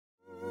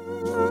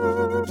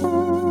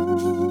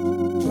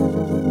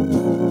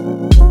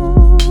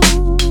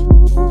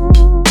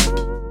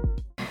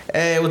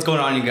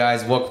on, you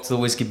guys? Welcome to the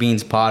Whiskey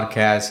Beans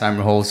podcast. I'm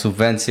your host,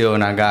 Subvencio,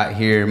 and I got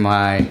here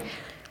my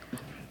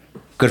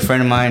good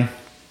friend of mine.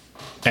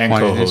 And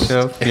co-host.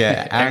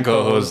 Yeah, and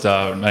co-host.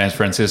 My name's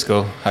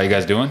Francisco. How you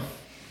guys doing?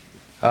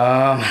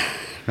 Man,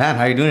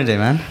 how you doing today,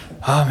 man?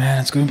 Oh, man,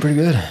 it's going pretty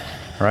good.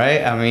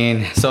 Right? I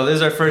mean, so this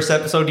is our first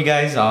episode, you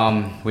guys.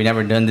 We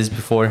never done this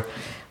before.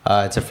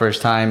 It's our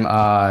first time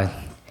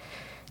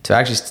to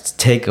actually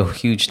take a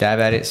huge stab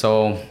at it.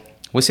 So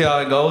we'll see how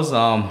it goes.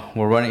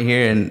 We're running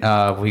here,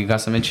 and we got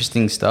some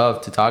interesting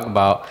stuff to talk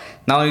about.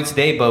 Not only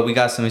today, but we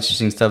got some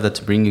interesting stuff that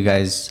to bring you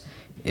guys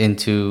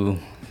into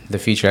the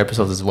future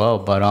episodes as well.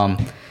 But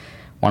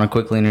want to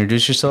quickly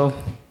introduce yourself?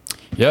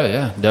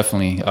 Yeah,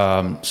 definitely.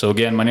 So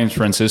again, my name's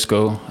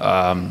Francisco.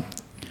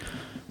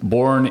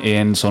 Born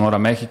in Sonora,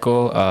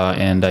 Mexico,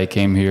 and I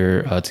came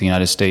here to the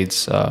United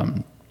States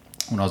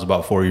when I was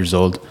about 4 years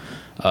old.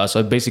 So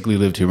I basically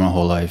lived here my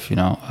whole life, you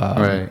know.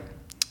 Right.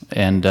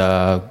 And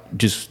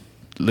just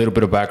a little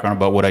bit of background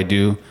about what I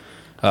do.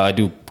 I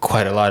do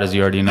quite a lot, as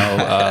you already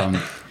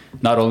know.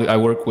 Not only I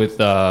work with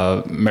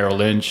Merrill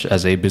Lynch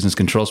as a business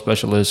control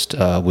specialist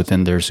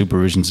within their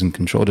supervisions and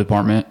control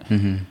department.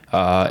 Mm-hmm.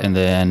 And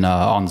then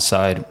on the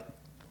side,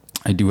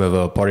 I do have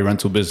a party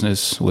rental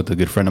business with a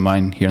good friend of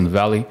mine here in the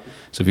Valley.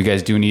 So if you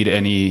guys do need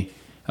any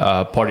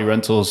party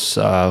rentals,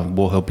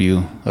 we'll help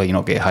you,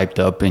 get hyped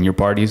up in your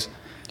parties.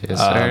 Yes,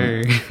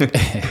 sir.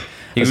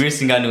 You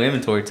recently got new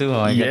inventory too,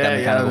 huh?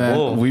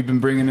 Man. We've been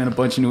bringing in a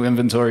bunch of new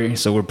inventory,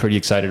 so we're pretty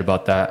excited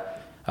about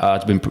that.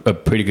 It's been a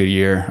pretty good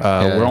year.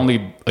 We're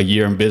only a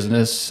year in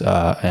business,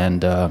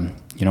 and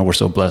we're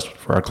so blessed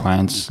for our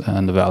clients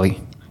in the Valley.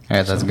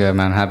 Yeah, that's good,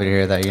 man. Happy to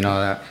hear that. You know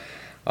that.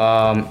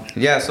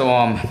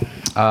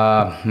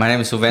 My name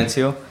is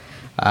Subvencio.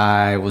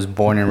 I was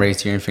born and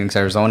raised here in Phoenix,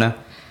 Arizona.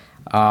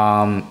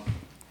 I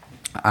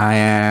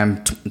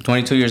am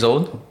 22 years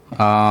old.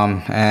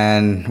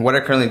 And what I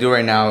currently do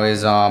right now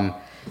is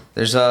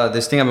there's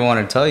this thing I've been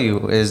wanting to tell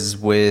you is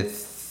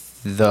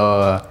with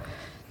the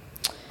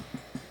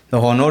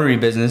whole notary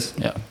business.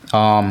 Yeah.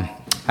 I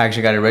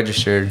actually got it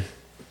registered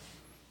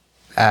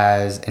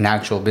as an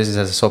actual business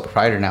as a sole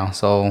proprietor now.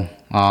 So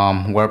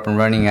we're up and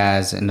running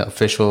as an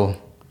official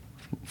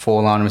full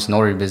anonymous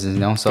notary business,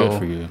 So good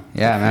for you.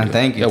 Yeah, man.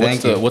 Thank you.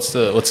 What's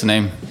the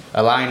name?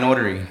 Align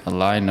Notary.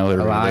 Align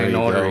Notary. Align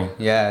Notary.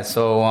 Yeah.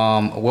 So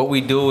what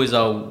we do is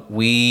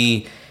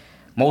we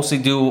mostly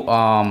do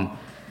loan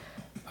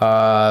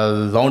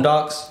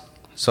docs.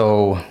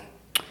 So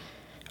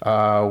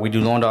we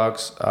do loan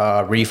docs,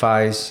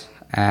 refis,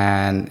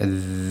 and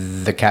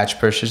the cash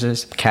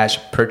purchases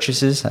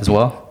as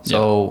well.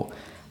 So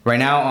right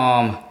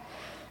now,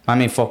 my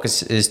main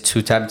focus is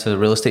to tap into the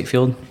real estate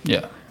field.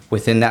 Yeah.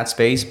 Within that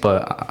space,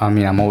 but I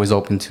mean, I'm always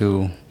open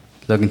to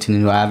looking to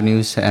new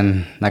avenues,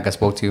 and like I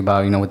spoke to you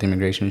about, with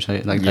immigration and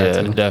shit like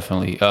that too. Yeah,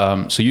 definitely.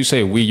 So you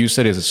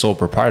said as a sole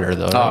proprietor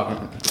though.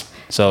 Right?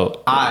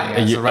 So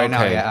I. So right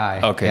now,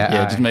 I. Okay,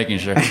 just making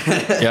sure.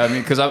 Yeah, I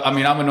mean, because I'm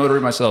a notary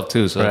myself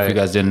too. So if you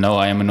guys didn't know,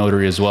 I am a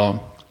notary as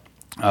well.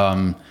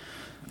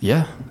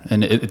 Yeah,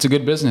 and it's a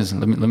good business.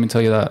 Let me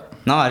tell you that.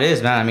 No, it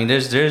is, man. I mean,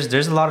 there's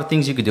a lot of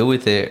things you could do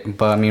with it,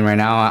 but I mean, right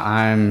now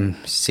I'm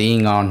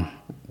seeing on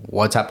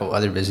what type of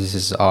other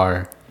businesses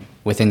are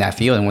within that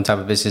field and what type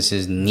of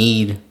businesses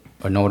need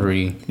a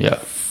notary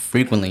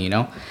frequently,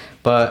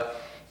 But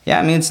yeah,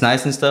 I mean, it's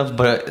nice and stuff,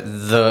 but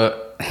the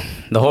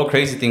whole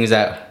crazy thing is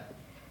that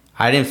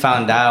I didn't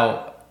find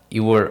out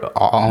you were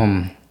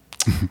a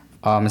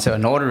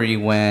notary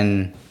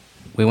when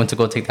we went to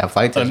go take that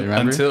flight test,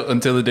 remember?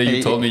 Until the day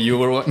you told me you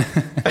were one.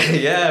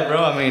 Yeah,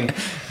 bro. I mean,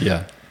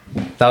 yeah,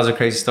 that was a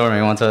crazy story.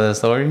 You want to tell that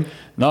story?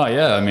 No,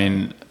 yeah. I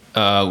mean,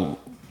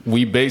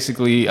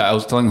 I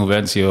was telling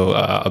Juvencio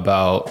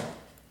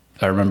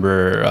I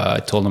remember I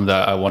told him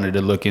that I wanted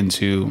to look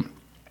into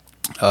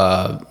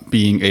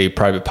being a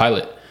private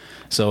pilot.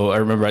 So I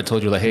remember I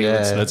told you hey,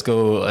 let's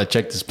go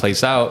check this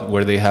place out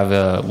where they have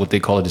what they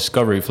call a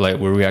discovery flight,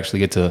 where we actually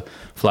get to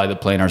fly the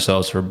plane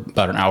ourselves for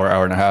about an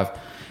hour and a half.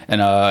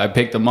 And I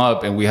picked him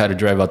up, and we had to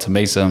drive out to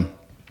Mesa.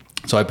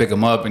 So I pick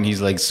him up, and he's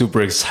like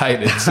super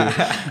excited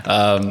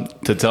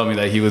to tell me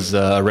that he was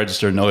a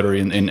registered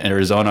notary in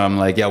Arizona. I'm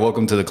like, yeah,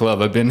 welcome to the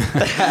club. I've been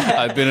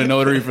a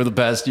notary for the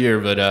past year,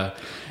 but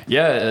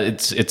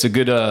it's a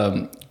good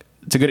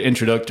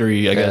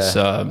introductory, I guess,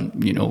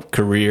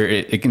 career.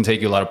 It can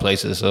take you a lot of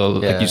places. So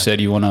like you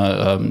said, you want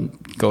to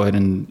go ahead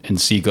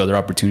and seek other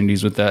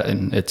opportunities with that,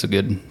 and it's a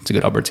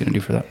good opportunity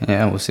for that.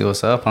 Yeah, we'll see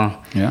what's up, huh?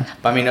 Yeah.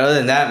 But I mean, other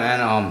than that,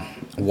 man,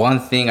 one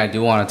thing I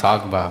do want to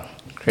talk about.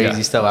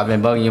 Crazy stuff. I've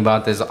been bugging you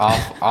about this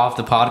off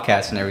the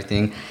podcast and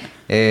everything.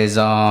 Is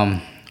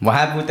what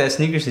happened with that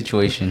sneaker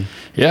situation?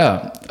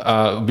 Yeah.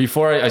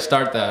 Before I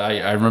start that,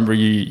 I remember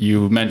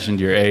you mentioned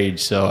your age,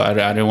 so I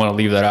didn't want to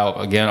leave that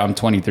out. Again, I'm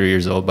 23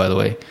 years old, by the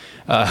way.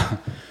 About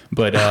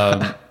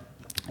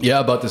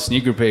the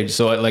sneaker page.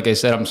 So like I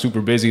said, I'm super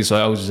busy,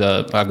 so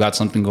I've got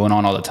something going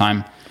on all the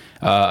time.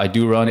 I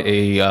do run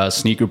a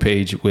sneaker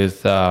page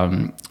with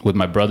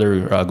my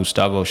brother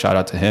Gustavo. Shout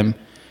out to him.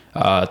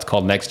 It's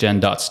called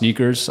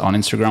nextgen.sneakers on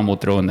Instagram. We'll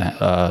throw in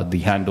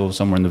the handle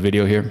somewhere in the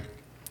video here.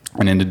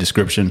 and in the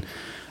description.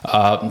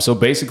 So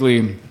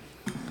basically,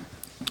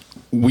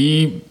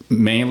 we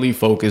mainly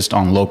focused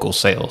on local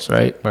sales,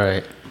 right?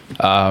 Right.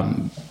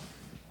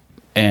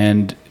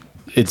 And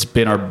it's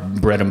been our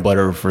bread and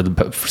butter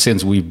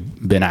since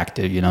we've been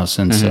active,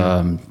 since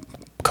a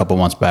couple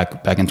months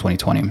back in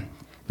 2020.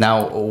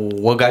 Now,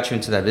 what got you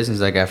into that business?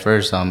 Like at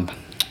first,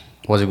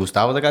 was it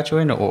Gustavo that got you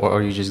in,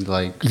 or you just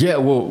like? Yeah,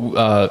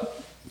 well,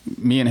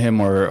 me and him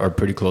are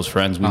pretty close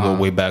friends. We go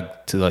way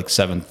back to like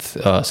seventh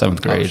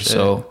grade.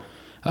 So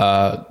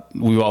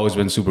we've always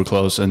been super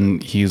close.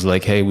 And he's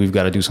like, "Hey, we've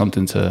got to do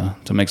something to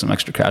make some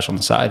extra cash on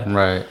the side."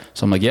 Right.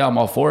 So I'm like, "Yeah, I'm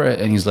all for it."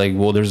 And he's like,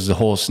 "Well, there's a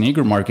whole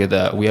sneaker market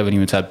that we haven't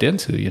even tapped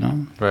into.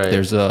 Right.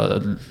 There's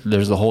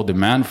a whole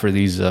demand for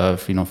these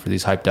for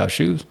these hyped out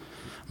shoes."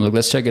 I'm like,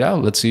 "Let's check it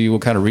out. Let's see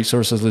what kind of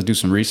resources. Let's do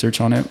some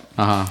research on it.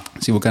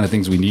 See what kind of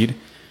things we need."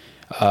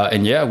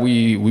 And yeah,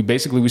 we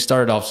basically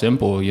started off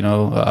simple,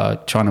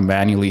 trying to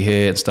manually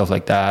hit and stuff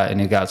like that.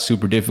 And it got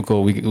super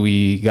difficult.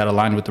 We got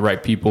aligned with the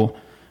right people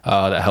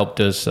that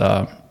helped us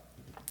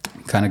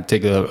kind of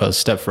take a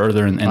step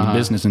further in the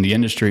business, in the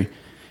industry.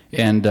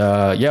 And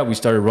we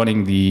started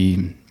running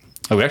we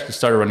actually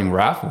started running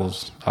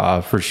raffles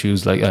for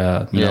shoes, like,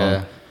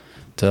 to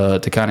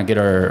kind of get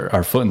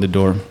our foot in the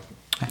door.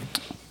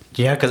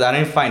 Yeah, because I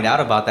didn't find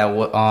out about that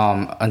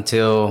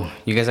until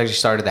you guys actually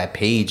started that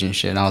page and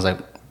shit. And I was like,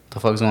 the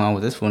fuck's going on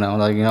with this fool now?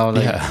 Like,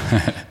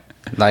 Yeah.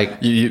 like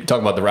you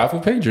talking about the raffle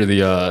page or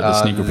the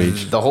sneaker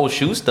page? The whole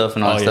shoe stuff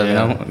and all that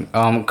stuff,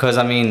 because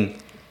I mean,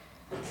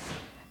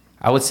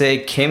 I would say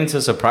it came into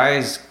a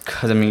surprise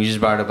because I mean you just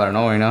brought it up out of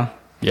nowhere,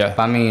 Yeah.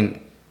 But I mean,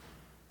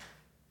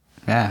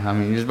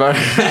 you just brought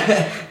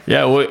it.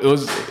 Yeah, well, it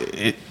was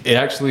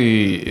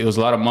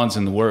a lot of months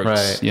in the works.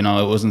 Right. It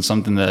wasn't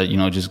something that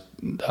just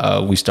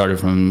we started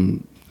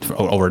from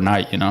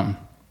overnight.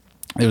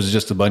 It was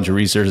just a bunch of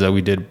research that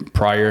we did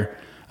prior.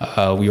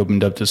 We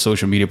opened up to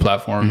social media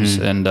platforms,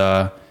 and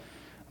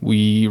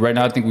we right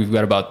now I think we've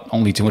got about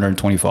only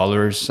 220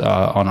 followers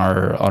on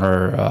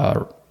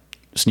our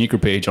sneaker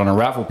page. On our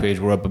raffle page,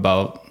 we're up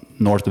about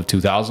north of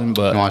 2,000.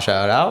 But You want to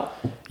shout it out?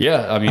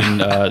 Yeah, I mean,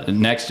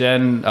 Next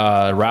Gen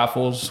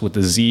Raffles with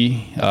the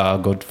Z.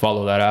 Go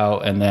follow that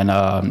out, and then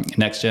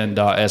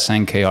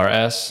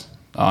nextgen.snkrs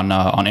on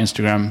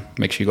Instagram.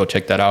 Make sure you go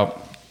check that out.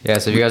 Yeah,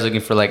 so if you guys are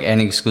looking for like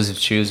any exclusive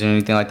shoes or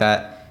anything like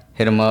that,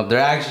 hit them up. They're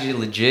actually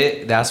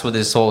legit. That's what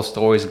this whole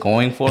story is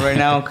going for right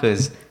now,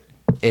 because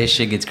it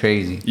shit gets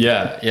crazy.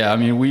 Yeah. I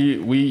mean,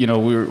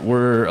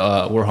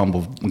 we're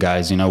humble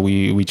guys.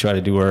 We try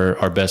to do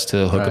our best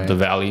to hook up the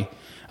Valley,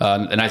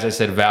 and as I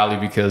said, Valley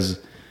because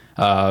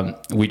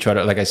we try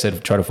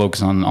to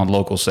focus on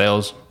local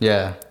sales.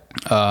 Yeah.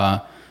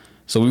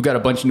 So we've got a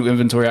bunch of new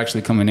inventory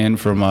actually coming in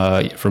from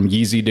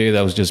Yeezy Day.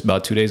 That was just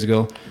about 2 days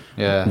ago.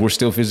 Yeah. We're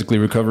still physically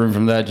recovering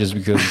from that just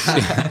because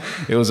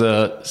it was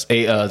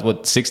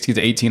 16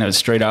 to 18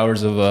 straight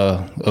hours of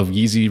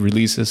Yeezy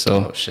releases.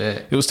 So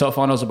shit. It was tough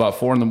on us, about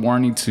 4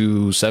 a.m.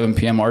 to 7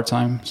 p.m. our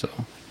time. So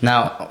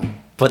now,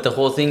 but the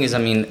whole thing is, I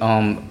mean,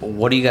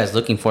 what are you guys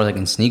looking for like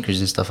in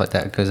sneakers and stuff like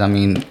that? Because I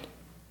mean,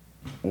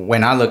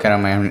 when I look at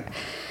them, man,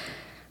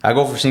 I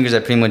go for sneakers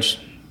that pretty much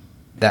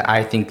that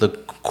I think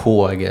look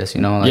cool, I guess,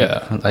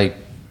 like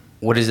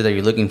what is it that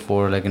you're looking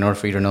for, like in order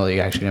for you to know that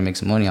you're actually gonna make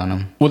some money on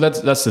them? Well,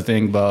 that's the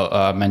thing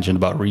about mentioned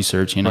about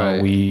research.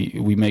 Right.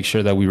 We make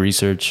sure that we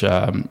research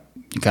kind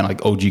of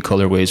like OG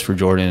colorways for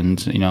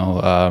Jordans.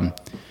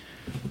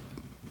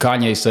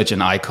 Kanye is such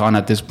an icon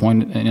at this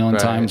point, in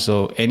time.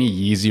 So any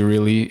Yeezy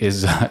really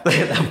is. That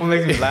what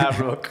makes me laugh,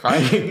 bro.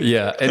 Kanye.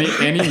 Yeah, any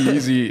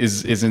Yeezy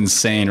is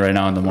insane right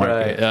now in the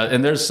market, Right.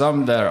 and there's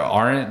some that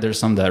aren't. There's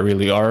some that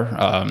really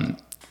are.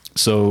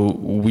 So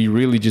we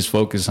really just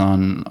focus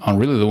on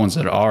really the ones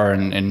that are,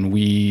 and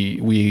we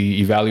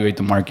evaluate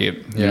the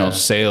market,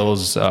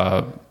 sales,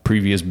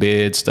 previous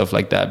bids, stuff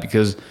like that,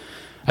 because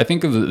I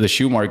think of the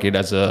shoe market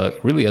as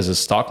a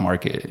stock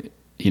market,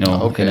 in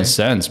a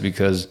sense,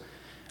 because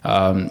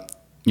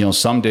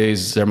some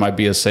days there might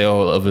be a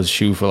sale of a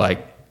shoe for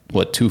like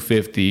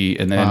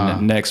 $250, and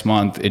then next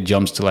month it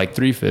jumps to like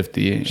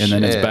 $350, and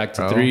then it's back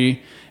to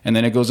 $3, and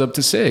then it goes up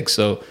to $6.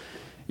 So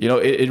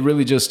it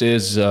really just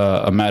is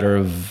a matter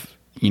of,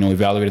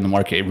 evaluating the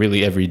market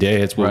really every day.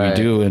 It's what we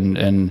do.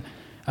 And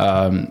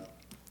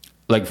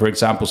like, for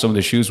example, some of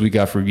the shoes we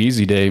got for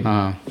Yeezy Day,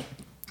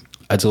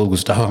 I told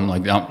Gustavo, I'm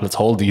like, let's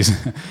hold these.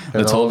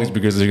 Let's hold these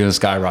because they're going to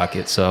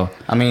skyrocket. So,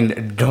 I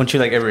mean, don't you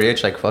like ever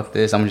itch like, fuck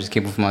this, I'm going to just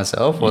keep it for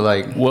myself? Or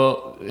like...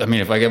 Well, I mean,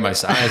 if I get my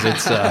size,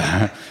 it's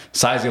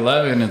size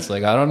 11. It's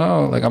like, I don't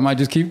know. Like, I might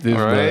just keep this.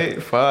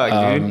 Right?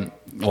 Fuck, dude.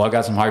 Well, I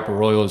got some Hyper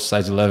Royals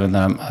size 11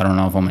 that I don't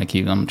know if I'm gonna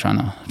keep them. I'm trying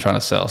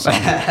to sell. So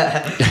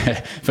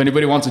if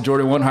anybody wants a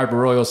Jordan 1 Hyper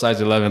Royal size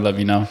 11, let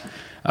me know.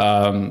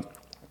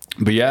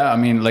 But yeah, I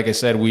mean, like I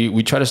said,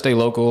 we try to stay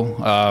local.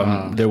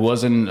 There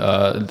was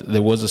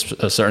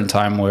a certain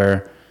time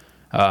where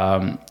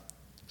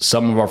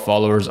some of our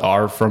followers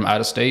are from out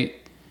of state,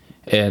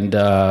 and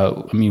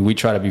I mean, we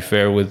try to be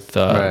fair with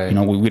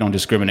we don't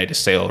discriminate a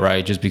sale,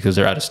 right? Just because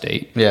they're out of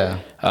state. Yeah.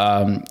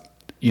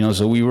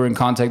 so we were in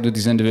contact with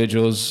these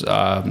individuals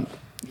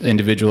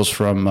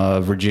from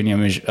Virginia,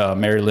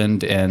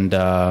 Maryland, and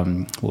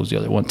what was the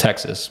other one?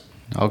 Texas.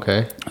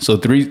 Okay. So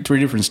three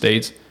different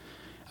states.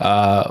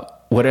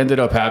 What ended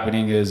up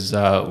happening is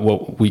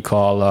what we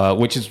call,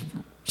 which is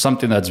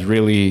something that's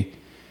really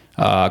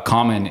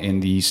common in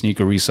the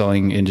sneaker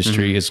reselling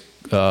industry, is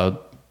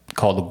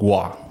called a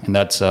GUA, and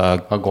that's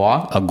a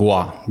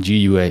GUA,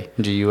 GUA.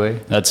 GUA.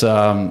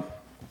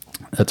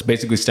 That's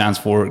basically stands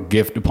for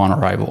gift upon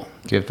arrival.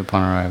 Gift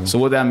upon arrival. So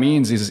what that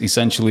means is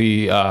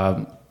essentially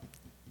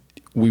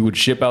we would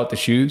ship out the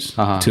shoes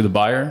to the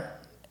buyer,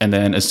 and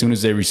then as soon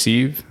as they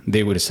receive,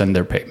 they would send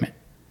their payment,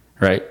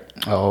 right?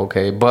 Oh,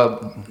 okay.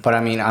 But I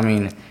mean,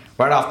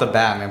 right off the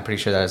bat, man, I'm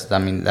pretty sure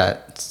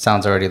that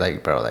sounds already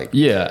like, bro, like.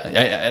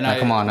 Yeah,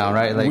 come on now,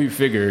 right? Like, we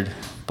figured.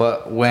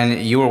 But when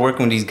you were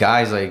working with these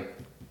guys, like,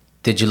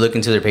 did you look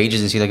into their pages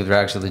and see like if they're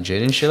actually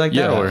legit and shit like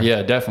that? Or?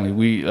 Yeah, definitely.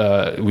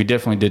 We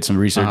definitely did some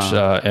research,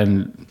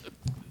 and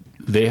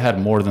they had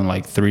more than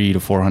like 300 to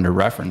 400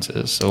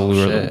 references.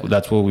 So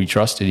that's what we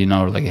trusted.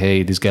 We're like,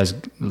 hey, these guys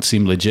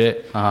seem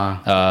legit.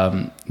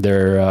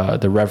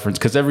 Their reference,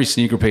 because every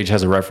sneaker page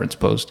has a reference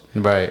post.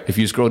 Right. If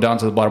you scroll down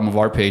to the bottom of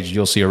our page,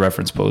 you'll see a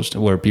reference post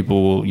where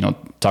people will,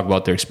 talk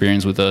about their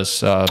experience with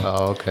us.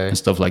 And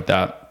stuff like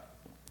that.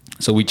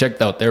 So we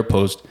checked out their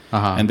post,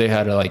 and they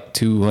had like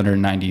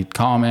 290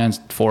 comments,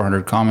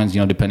 400 comments,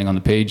 depending on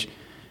the page,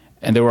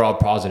 and they were all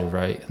positive,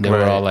 right? They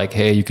were all like,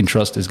 "Hey, you can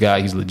trust this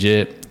guy; he's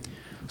legit."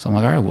 So I'm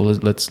like, "All right, well,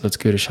 let's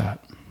give it a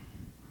shot."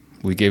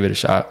 We gave it a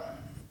shot.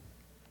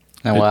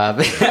 And what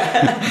happened?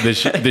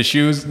 the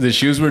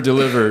shoes were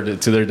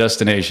delivered to their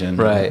destination,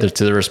 right?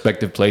 To their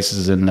respective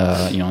places in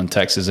in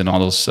Texas and all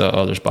those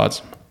other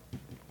spots.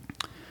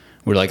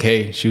 We're like,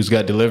 "Hey, shoes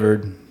got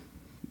delivered.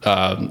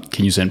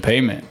 Can you send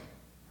payment?"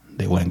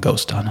 They went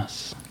ghost on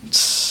us.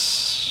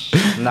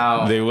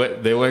 Now they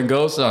went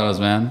ghost on us,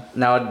 man.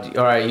 Now,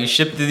 all right, you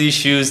shipped these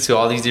shoes to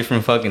all these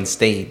different fucking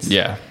states.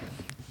 Yeah.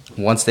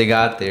 Once they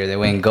got there, they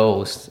went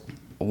ghost.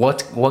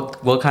 What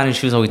kind of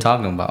shoes are we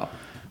talking about?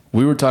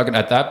 We were talking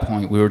at that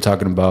point. We were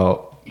talking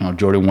about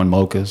Jordan 1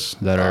 Mochas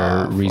that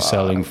are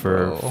reselling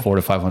for $400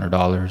 to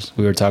 $500.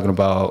 We were talking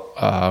about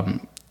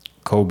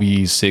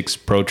Kobe 6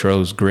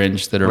 Protros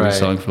Grinch that are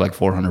reselling for like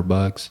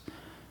 $400.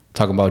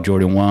 Talking about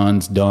Jordan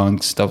 1s,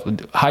 Dunks, stuff,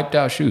 hyped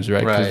out shoes,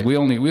 right? Because we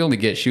only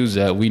get shoes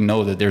that we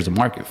know that there's a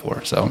market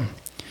for. So,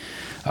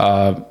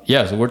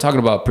 so we're talking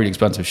about pretty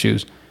expensive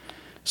shoes.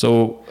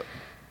 So,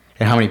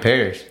 and how many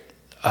pairs?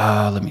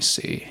 Let me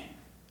see.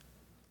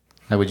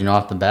 Like, would you know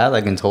off the bat,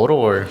 like in total,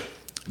 or?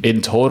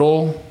 In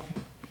total,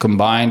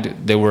 combined,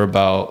 there were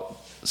about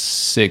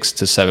 6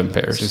 to 7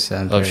 pairs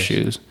of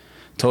shoes,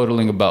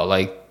 totaling about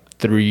like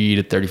 $300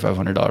 to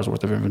 $3,500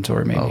 worth of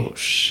inventory, maybe. Oh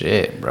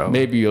shit, bro.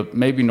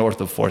 Maybe north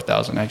of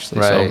 4,000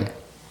 actually. Right. So,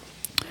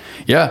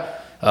 yeah.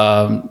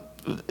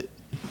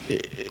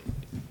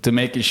 To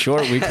make it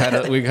short, we kind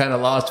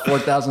of lost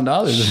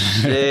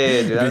 $4,000.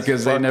 Shit, dude,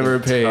 because they never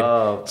paid.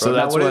 Tough, so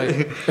that's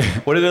why.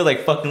 What if they're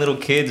like fucking little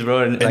kids,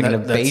 bro, in a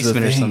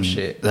basement or some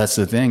shit? That's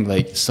the thing.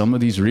 Like some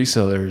of these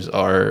resellers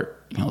are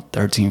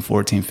 13,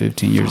 14,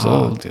 15 years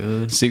old,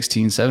 dude.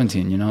 16,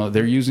 17,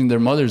 they're using their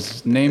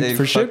mother's name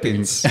for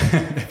shipping.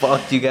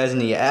 Fucked you guys in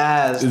the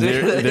ass, dude.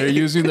 They're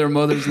using their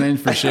mother's name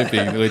for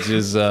shipping, which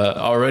is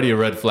already a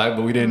red flag,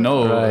 but we didn't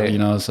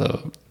know,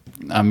 so,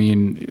 I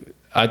mean,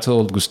 I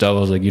told Gustavo,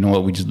 I was like, you know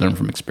what, we just learned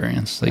from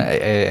experience. Like,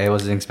 it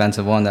was an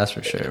expensive one, that's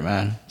for sure,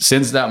 man.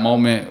 Since that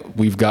moment,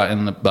 we've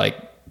gotten like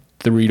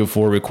 3 to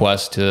 4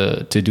 requests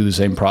to do the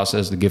same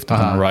process, the gift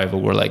upon arrival.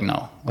 We're like,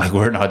 no, like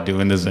we're not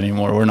doing this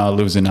anymore. We're not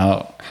losing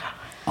out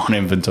on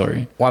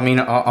inventory. Well, I mean,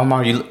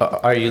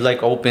 are you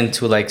like open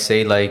to like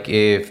say like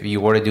if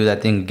you were to do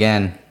that thing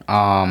again,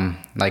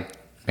 like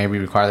maybe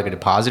require like a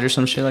deposit or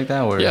some shit like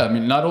that? Or yeah, I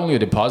mean, not only a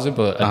deposit,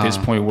 but at this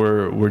point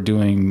we're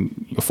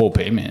doing a full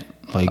payment.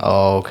 Like,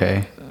 oh,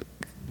 okay.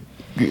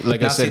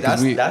 Like now, I said,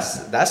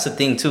 that's the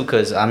thing too,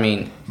 because I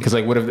mean, because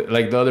like what if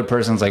like the other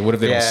person's like, what if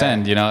they don't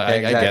send?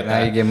 I get that.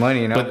 Now you get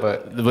money,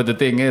 but the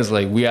thing is,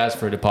 like, we asked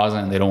for a deposit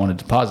and they don't want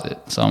to deposit.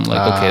 So I'm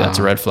like, okay, that's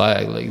a red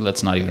flag. Like,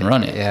 let's not even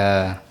run it.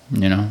 Yeah.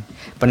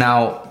 But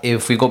now,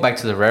 if we go back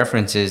to the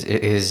references,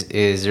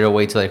 is there a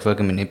way to like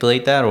fucking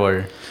manipulate that,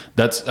 or?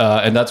 That's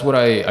what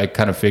I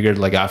kind of figured.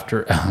 Like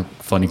after it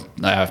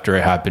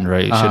happened,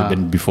 right? It should have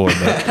been before,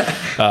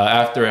 but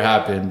after it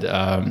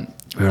happened.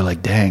 We were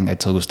like, dang, I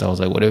told Gustavo, I was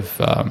like, what if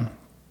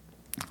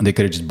they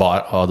could have just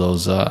bought all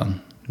those,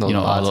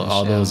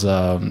 those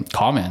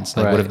comments?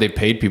 Like, what if they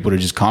paid people to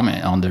just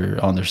comment on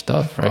their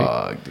stuff, right?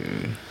 Fuck,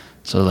 dude.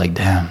 So, like,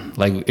 damn.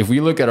 Like, if we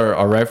look at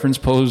our reference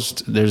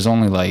post, there's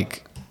only,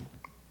 like,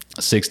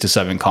 6 to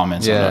 7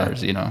 comments on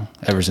ours,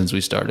 ever since we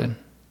started.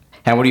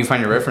 And where do you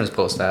find your reference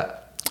post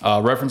at?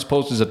 Reference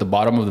post is at the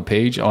bottom of the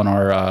page on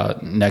our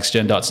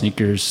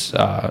nextgen.sneakers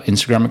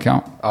Instagram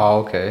account.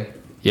 Oh, okay.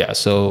 Yeah,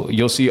 so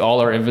you'll see all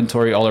our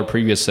inventory, all our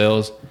previous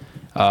sales,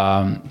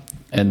 and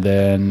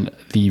then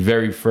the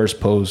very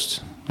first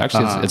post.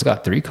 Actually, it's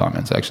got 3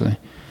 comments. Actually,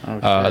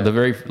 the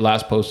very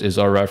last post is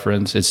our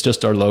reference. It's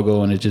just our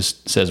logo, and it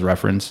just says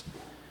reference.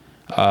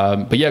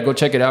 But yeah, go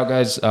check it out,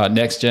 guys.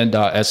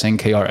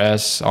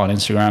 Nextgen.snkrs on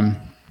Instagram.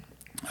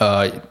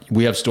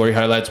 We have story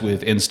highlights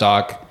with in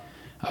stock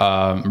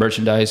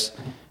merchandise.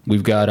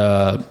 We've got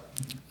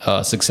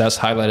a success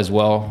highlight as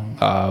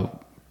well,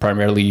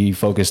 primarily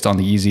focused on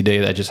the Yeezy Day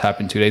that just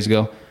happened 2 days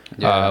ago.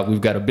 Yeah.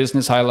 We've got a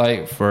business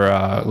highlight for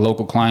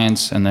local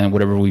clients, and then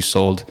whatever we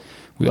sold.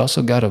 We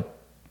also got a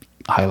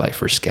highlight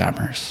for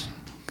scammers.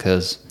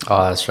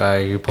 Oh, that's right.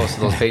 You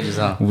posted those pages,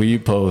 huh? We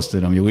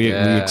posted them.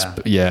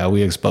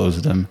 We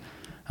exposed them.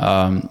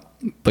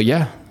 But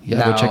now,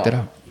 go check that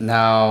out.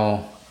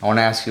 Now, I want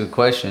to ask you a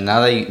question.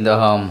 Now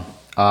that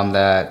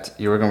that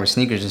you're working with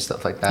sneakers and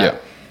stuff like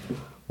that,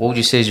 what would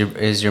you say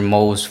is your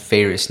most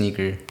favorite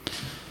sneaker?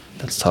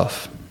 That's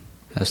tough.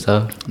 That's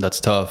tough? That's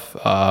tough.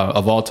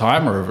 Of all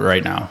time or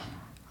right now?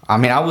 I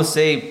mean, I would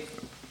say,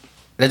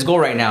 let's go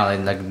right now,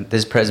 like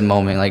this present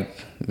moment. Like,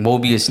 what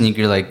would be a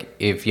sneaker, like,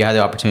 if you had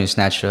the opportunity to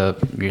snatch it up,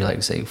 you're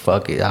like, say,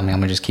 fuck it. I mean, I'm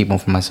going to just keep one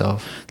for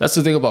myself. That's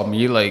the thing about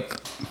me. Like,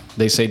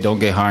 they say don't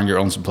get high on your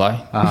own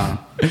supply.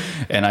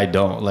 And I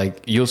don't.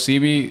 Like, you'll see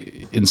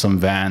me in some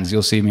Vans.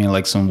 You'll see me in,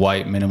 like, some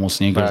white minimal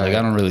sneakers. Right. Like,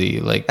 I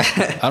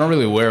don't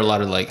really wear a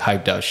lot of, like,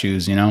 hyped out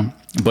shoes, you know?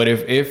 But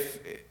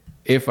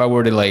if I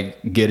were to, like,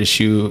 get a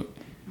shoe,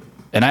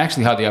 and I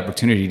actually had the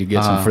opportunity to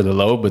get some for the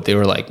low, but they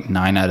were like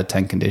 9 out of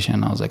 10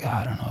 condition. I was like,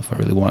 I don't know if I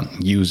really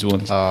want used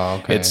ones. Oh,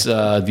 okay. It's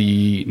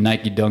the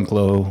Nike Dunk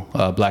Low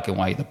black and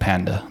white, the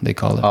Panda, they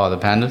call it. Oh, the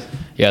Pandas?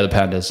 Yeah, the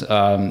Pandas.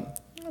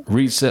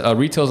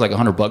 Retail's like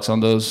 $100 on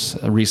those.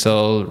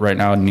 Resale right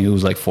now, new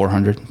is like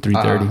 400,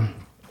 330.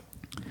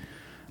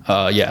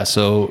 Yeah,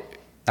 so.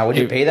 Now, would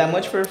you pay that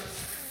much for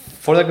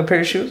like a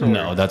pair of shoes? Or?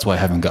 No, that's why I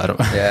haven't got them.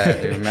 Yeah,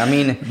 dude. I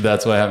mean.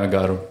 That's why I haven't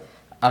got them.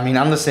 I mean,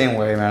 I'm the same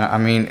way, man. I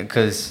mean,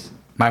 because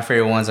my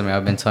favorite ones, I mean,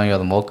 I've been telling you all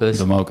the Mochas.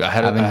 The Mocha. I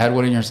had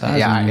one in your size.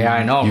 Yeah,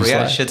 I know. We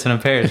had a shit ton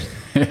of pairs.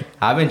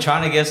 I've been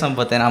trying to get some,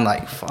 but then I'm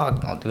like,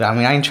 fuck, no, dude. I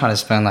mean, I ain't trying to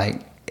spend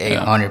like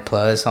 800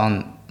 plus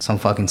on some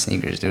fucking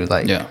sneakers, dude.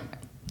 Like,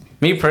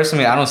 me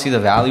personally, I don't see the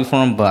value for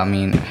them, but I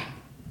mean,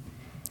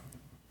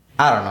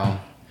 I don't know.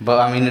 But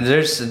I mean,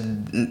 there's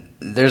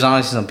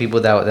honestly some people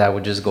that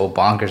would just go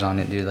bonkers on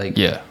it, dude. Like,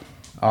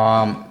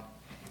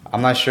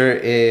 I'm not sure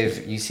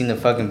if you seen the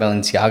fucking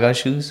Balenciaga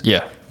shoes.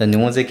 Yeah. The new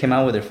ones they came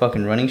out with, their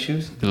fucking running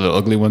shoes. The little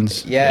ugly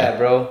ones. Yeah,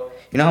 bro.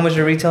 You know how much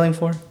they're retailing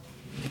for?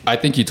 I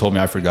think you told me.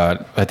 I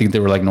forgot. I think they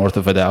were like north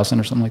of 1,000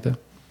 or something like that.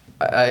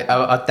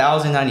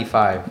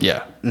 1,095.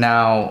 Yeah.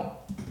 Now,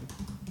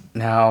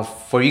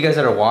 for you guys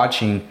that are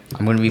watching,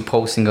 I'm gonna be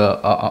posting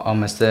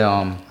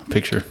a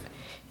picture.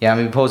 Yeah, I'm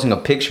gonna be posting a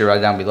picture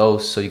right down below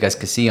so you guys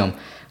can see them.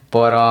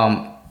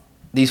 But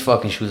these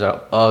fucking shoes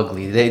are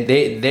ugly.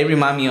 They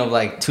remind me of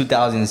like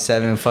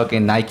 2007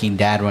 fucking Nike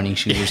dad running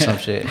shoes or some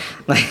shit.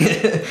 Like,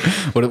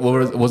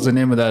 what's the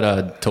name of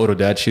that Toto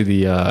dad shoe?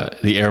 The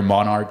Air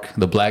Monarch,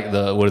 the black,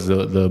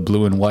 the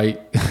blue and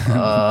white.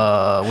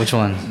 Which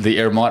one? The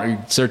Air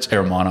Monarch. Search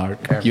Air Monarch.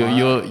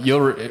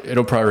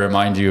 It'll probably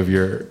remind you of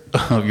your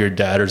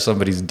dad or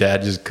somebody's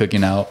dad just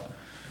cooking out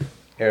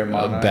Air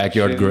Monarch a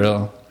backyard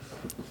grill.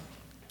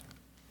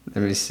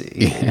 Let me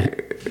see.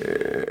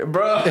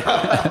 Bro.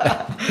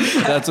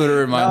 That's what it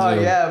reminds me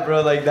of. Yeah,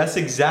 bro. Like, that's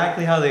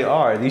exactly how they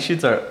are. These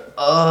shits are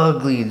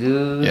ugly,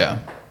 dude. Yeah.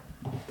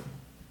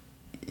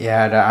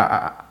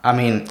 Yeah, I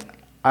mean,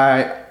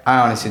 I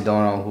honestly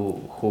don't know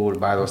who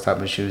would buy those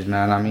type of shoes,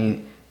 man. I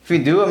mean, if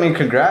you do, I mean,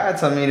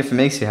 congrats. I mean, if it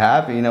makes you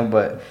happy, you know,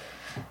 but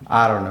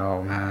I don't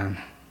know,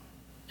 man.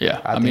 Yeah.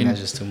 I mean,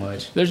 that's just too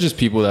much. There's just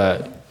people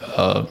that,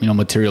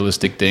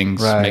 materialistic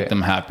things make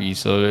them happy.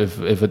 So if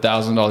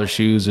 $1,000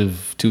 shoes,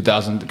 if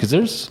 2,000, because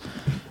there's,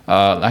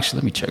 actually,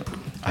 let me check.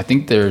 I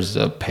think there's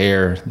a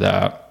pair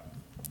that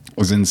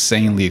was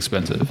insanely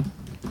expensive.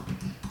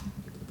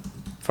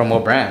 From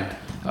what brand?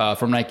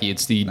 From Nike.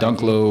 It's the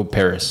Dunk Low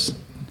Paris.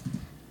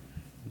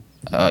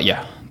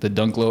 The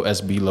Dunk Low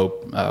SB Low.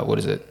 What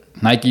is it?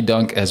 Nike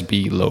Dunk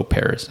SB Low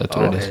Paris. That's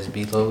what it is.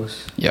 SB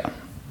Lows. Yeah.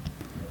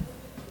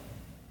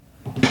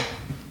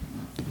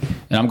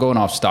 And I'm going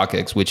off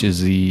StockX, which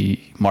is the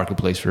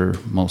marketplace for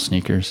most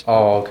sneakers.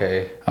 Oh,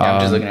 okay. Yeah, I'm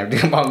just looking at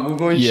everything about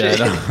Google and shit.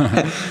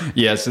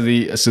 Yeah. So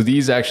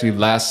these actually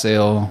last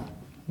sale,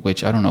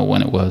 which I don't know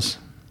when it was.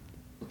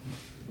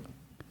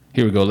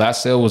 Here we go.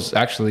 Last sale was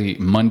actually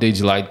Monday,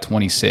 July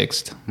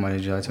 26th. Monday,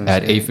 July 26th.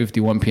 At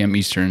 8:51 p.m.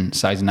 Eastern.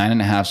 Size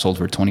 9.5 sold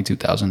for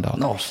 $22,000.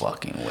 No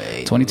fucking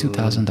way.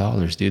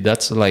 $22,000, dude.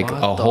 That's like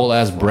a whole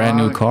ass brand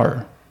new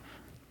car.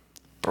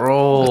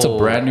 Bro. That's a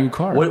brand new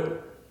car.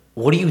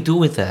 What do you do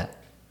with that?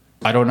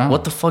 I don't know.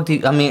 What the fuck do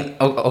you... I mean,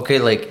 okay,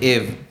 like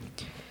if...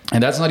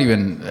 And that's not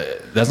even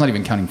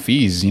counting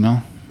fees, you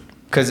know?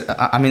 Because,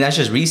 I mean, that's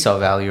just resale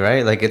value,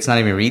 right? Like, it's not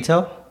even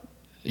retail?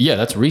 Yeah,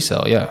 that's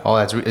resale, yeah. Oh,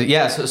 that's...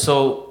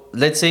 So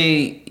let's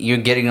say you're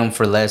getting them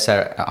for less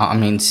at... I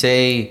mean,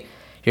 say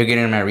you're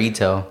getting them at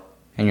retail,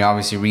 and you're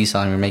obviously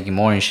reselling, you're making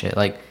more and shit.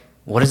 Like,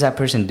 what does that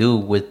person do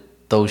with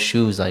those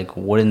shoes? Like,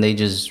 wouldn't they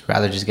just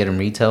rather just get them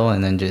retail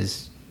and then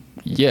just...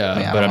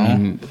 Yeah, but I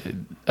mean...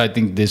 I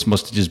think this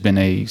must have just been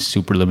a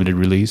super limited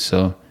release,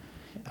 so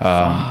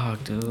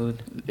Fuck,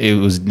 dude. It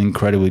was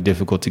incredibly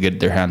difficult to get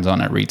their hands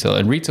on at retail.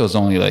 And retail is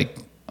only like,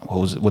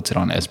 what's it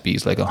on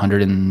SBs? Like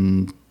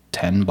 $110.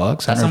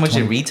 That's how much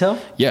it retail?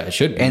 Yeah, it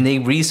should be. And they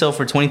resell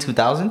for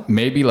 22,000?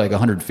 Maybe like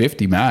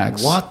 150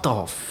 max. What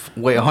the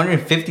wait,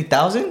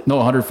 150,000? No,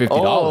 $150.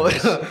 Oh,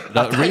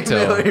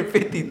 Retail.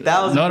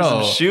 150,000 No, for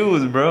some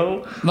shoes,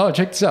 bro. No,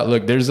 check this out.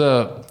 Look,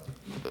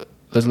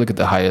 let's look at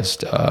the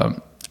highest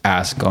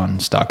ask on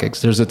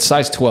StockX. There's a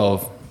size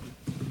 12.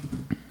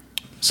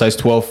 Size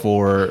 12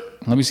 for,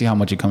 let me see how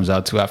much it comes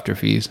out to after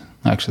fees,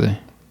 actually.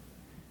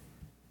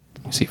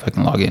 Let me see if I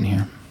can log in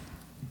here.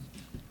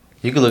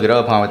 You can look it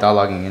up, huh, without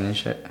logging in and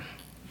shit.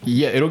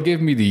 Yeah, it'll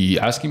give me the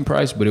asking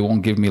price, but it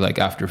won't give me like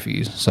after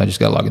fees. So I just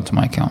gotta log into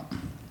my account.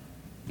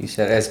 You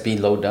said SB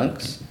Low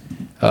Dunks?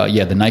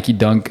 Yeah, the Nike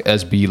Dunk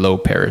SB Low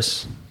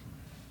Paris.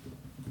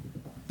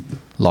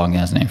 Long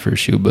ass name for a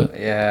shoe, but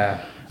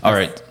yeah. All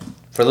right.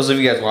 For those of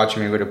you guys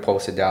watching, we're gonna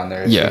post it down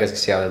there so you guys can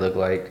see how they look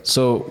like.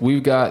 So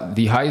we've got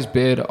the highest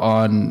bid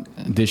on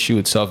this shoe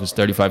itself is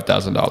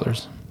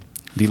 $35,000.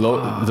 The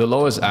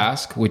lowest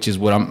ask, which is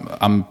what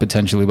I'm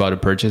potentially about to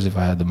purchase if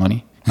I had the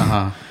money.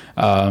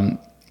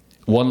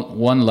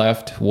 One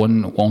left,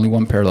 only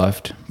one pair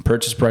left.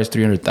 Purchase price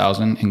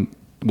 $300,000, and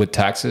with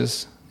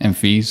taxes and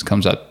fees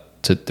comes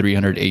out to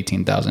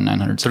 $318,900.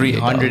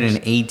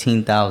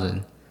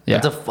 $318,000. Yeah,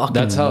 that's a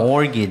fucking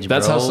mortgage,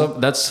 bro.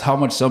 That's how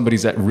much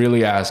somebody's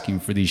really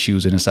asking for these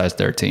shoes in a size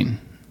 13.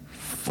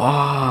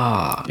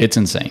 Fuck, it's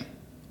insane.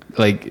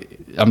 Like,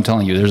 I'm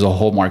telling you, there's a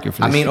whole market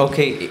for this. I mean,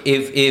 okay,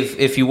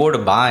 if you were to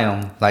buy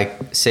them,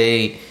 like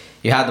say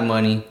you had the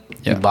money,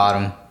 you bought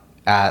them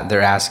at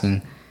they're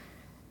asking,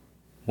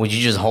 would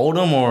you just hold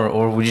them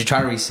or would you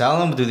try to resell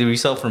them? Do they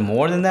resell for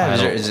more than that?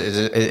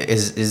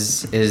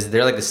 Is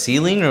there like a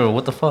ceiling or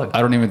what the fuck?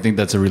 I don't even think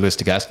that's a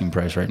realistic asking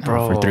price right now,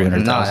 bro, for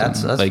 $300,000. Nah,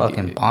 that's like,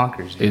 fucking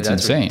bonkers, dude. It's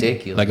that's insane.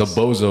 Ridiculous. Like a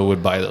bozo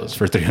would buy those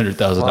for $300,000.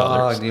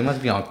 Fuck, you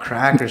must be on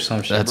crack or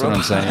some shit. That's bro. what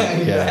I'm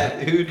saying.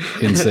 Yeah, dude.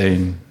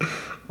 Insane.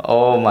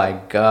 Oh my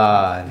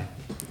god.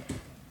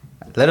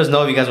 Let us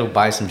know if you guys will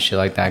buy some shit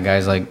like that,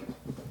 guys. Like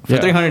for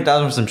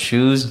 $300,000 for some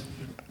shoes,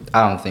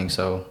 I don't think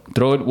so.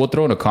 We'll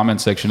throw in a comment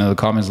section. In the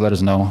comments, let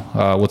us know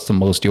what's the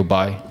most you'll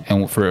buy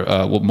and for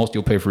what most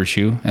you'll pay for a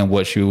shoe and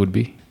what shoe would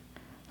be.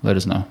 Let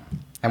us know.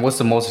 And what's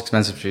the most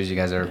expensive shoes you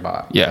guys ever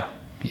bought? Yeah.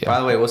 By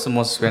the way, what's the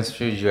most expensive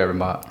shoes you ever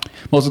bought?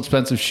 Most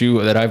expensive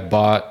shoe that I've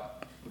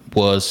bought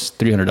was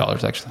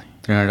 $300 actually.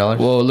 $300?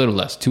 Well, a little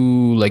less.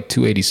 $286,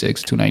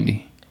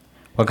 $290.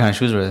 What kind of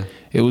shoes were they?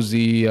 It was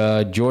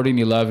the Jordan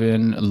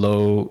 11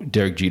 Low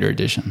Derek Jeter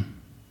edition.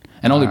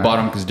 And only bought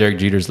him because Derek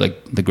Jeter's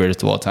like the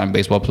greatest of all time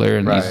baseball player,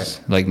 and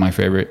he's like my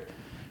favorite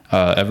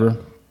ever.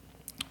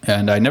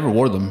 And I never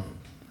wore them.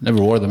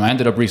 I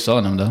ended up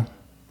reselling them though.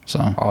 So.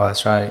 Oh,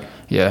 that's right.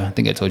 Yeah, I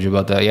think I told you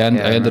about that. Yeah,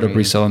 I ended up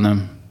reselling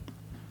them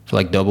for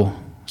like double.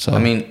 So I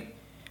mean,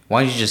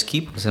 why don't you just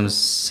keep him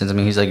since I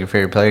mean he's like your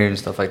favorite player and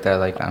stuff like that?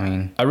 Like I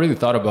mean, I really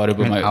thought about it,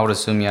 but I would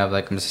assume you have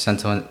like a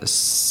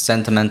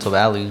sentimental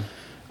value.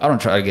 I don't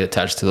try to get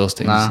attached to those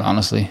things,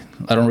 honestly.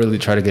 I don't really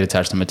try to get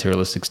attached to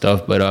materialistic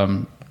stuff, but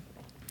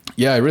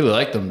yeah, I really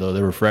liked them though.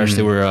 They were fresh.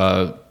 They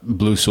were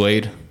blue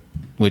suede,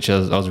 which I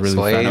was really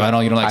a fan of. I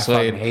know you don't like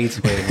suede. I hate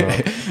suede, bro.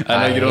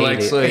 I know you don't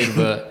like suede,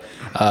 but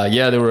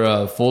yeah, they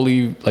were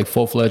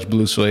full-fledged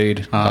blue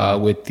suede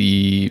with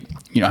the,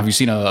 have you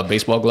seen a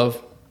baseball glove?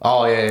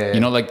 Oh yeah. You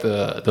know, like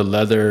the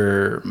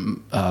leather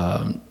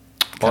kind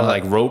of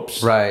like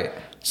ropes, right?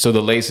 So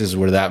the laces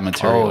were that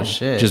material. Oh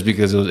shit! Just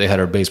because they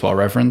had our baseball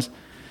reference.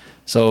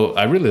 So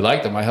I really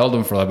liked them. I held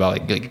them for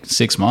about like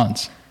 6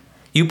 months.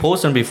 You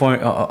posted them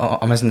before.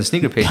 I'm in the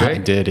sneaker page, right? I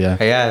did, yeah.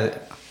 Yeah,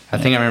 I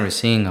think I remember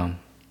seeing them.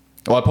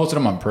 Well, I posted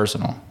them on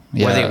personal.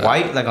 Yeah. Were they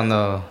white, like on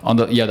the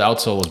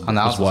outsole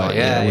was white,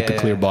 with the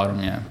clear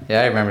bottom, yeah.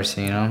 Yeah, I remember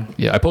seeing them.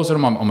 Yeah, I posted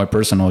them on my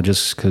personal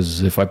just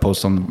because if I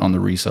post them on the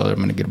reseller,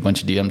 I'm gonna get a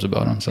bunch of DMs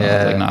about them. So I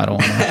was like, nah, I don't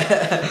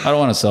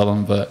want to sell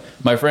them. But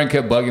my friend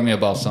kept bugging me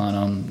about selling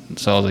them,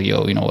 so I was like,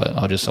 yo, you know what?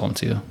 I'll just sell them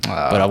to you.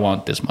 But I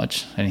want this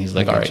much, and he's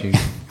like, all right.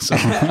 So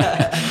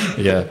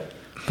yeah,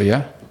 but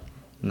yeah.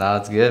 No,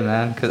 it's good,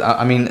 man. Cause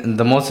I mean,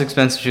 the most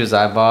expensive shoes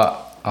I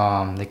bought,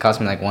 they cost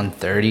me like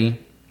 $130.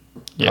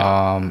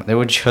 Yeah. They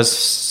were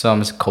just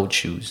some coach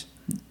shoes.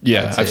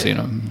 Yeah, I've seen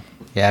them.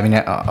 Yeah, I mean,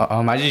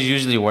 I just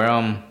usually wear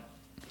them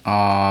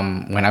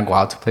when I go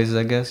out to places,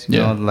 I guess. You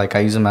know, like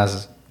I use them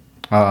as,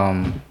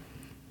 I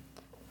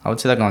would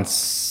say like on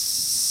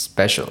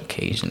special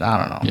occasions. I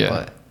don't know. Yeah.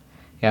 But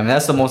yeah, I mean,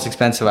 that's the most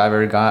expensive I've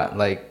ever got.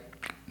 Like,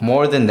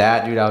 more than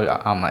that, dude,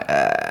 I'm like,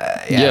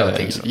 I don't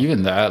think so.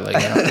 Even that, like,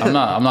 I'm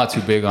not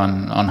too big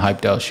on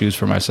hyped out shoes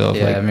for myself.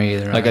 Yeah, like, me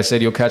either. Like I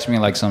said, you'll catch me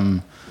in like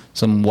some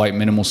white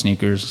minimal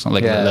sneakers,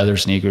 something like leather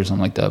sneakers,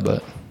 something like that.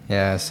 But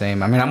yeah,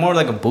 same. I mean, I'm more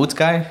like a boots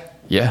guy.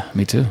 Yeah,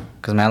 me too.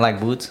 Cause man, I like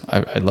boots.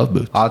 I love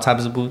boots. All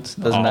types of boots.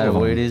 Doesn't matter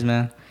what it is,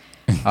 man.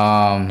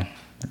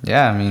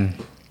 Yeah, I mean,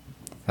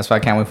 that's why I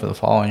can't wait for the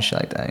fall and shit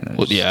like that.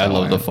 Well, yeah, I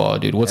love the fall,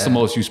 dude. What's the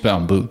most you spent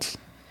on boots?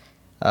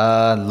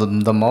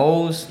 The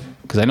most.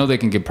 Because I know they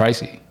can get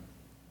pricey.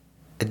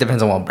 it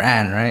depends on what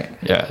brand, right?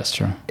 Yeah, that's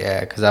true.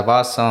 Yeah, because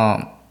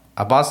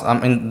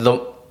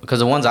because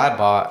the ones I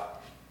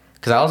bought,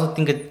 because I also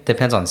think it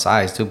depends on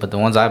size too, but the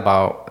ones I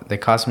bought, they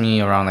cost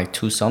me around like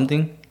 2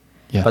 something.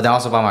 Yeah. But then I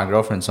also bought my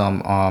girlfriend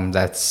some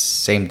that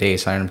same day,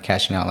 so I ended up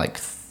cashing out like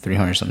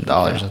 $300 something.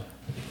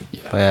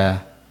 Yeah. But yeah.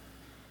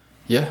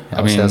 Yeah,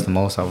 I mean that's the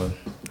most I would.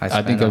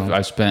 I think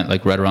I've spent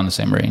like right around the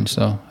same range.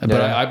 So,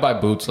 but I buy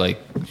boots like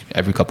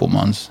every couple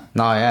months.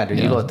 No, yeah, dude,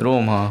 you go through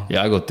them, huh?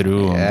 Yeah, I go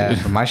through them.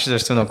 Yeah, my shoes are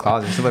still in the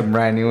closet. They still look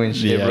brand new and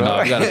shit, yeah, bro. No,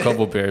 I got a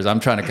couple pairs. I'm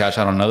trying to cash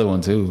out on another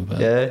one too. But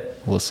yeah,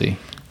 we'll see.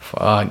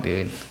 Fuck,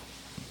 dude.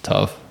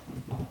 Tough.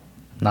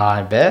 Nah,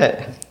 I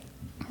bet.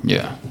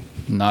 Yeah,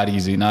 not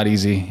easy.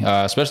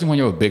 Especially when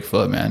you have a big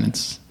foot, man.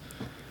 It's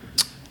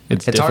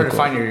hard to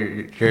find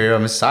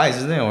your size,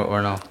 isn't it,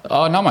 or no?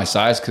 Oh, not my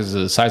size, because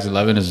the size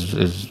 11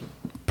 is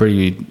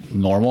pretty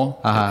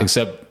normal.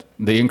 Except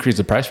they increase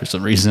the price for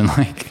some reason.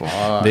 Like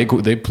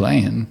they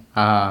playing.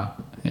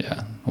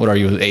 Yeah. What are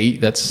you,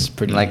 8? That's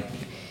pretty. Like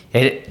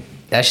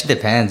that shit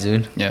depends,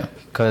 dude. Yeah.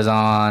 Cause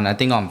I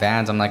think on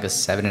Vans I'm like a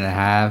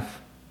 7.5,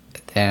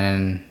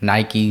 and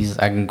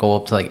Nikes I can go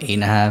up to like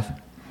 8.5.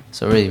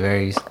 So it really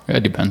varies. Yeah,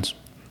 it depends.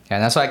 Yeah,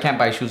 and that's why I can't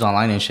buy shoes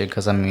online and shit.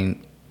 Cause I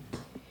mean,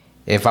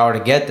 if I were to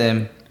get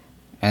them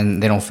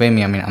and they don't fit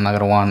me, I mean, I'm not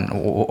gonna want.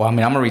 I'm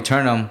gonna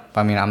return them,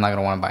 but I mean, I'm not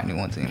gonna want to buy new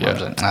ones anymore. Yeah. I'm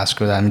just like,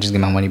 screw that. I'm just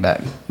getting my money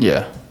back.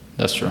 Yeah,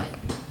 that's true.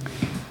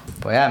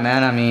 But yeah,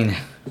 man. I mean,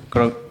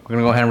 we're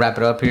gonna go ahead and wrap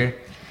it up here.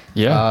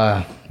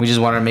 Yeah. We just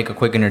wanted to make a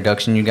quick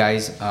introduction, you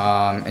guys,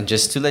 and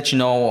just to let you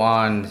know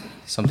on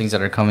some things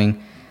that are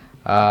coming.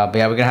 But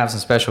yeah, we're gonna have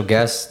some special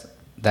guests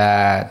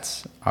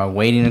that are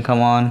waiting to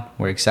come on.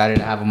 We're excited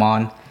to have them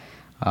on.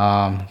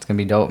 It's gonna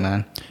be dope,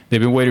 man. They've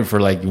been waiting for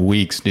like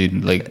weeks,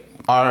 dude. Like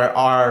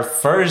our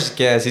first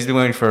guest, he's been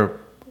waiting for,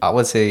 I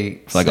would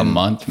say, like a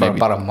month, maybe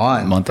about a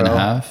month and a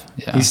half.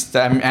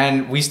 Yeah.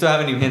 And we still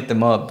haven't even hit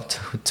them up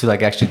to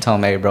like actually tell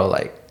them, hey, bro,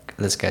 like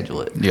let's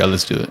schedule it. Yeah,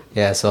 let's do it.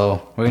 Yeah,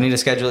 so we're gonna need to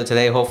schedule it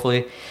today,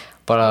 hopefully.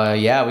 But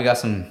yeah, we got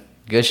some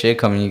good shit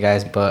coming, you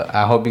guys. But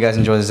I hope you guys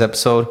enjoy this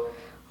episode.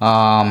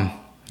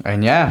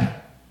 And yeah,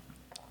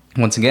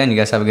 once again, you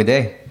guys have a good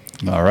day.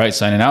 All right,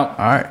 signing out.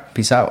 All right,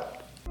 peace out.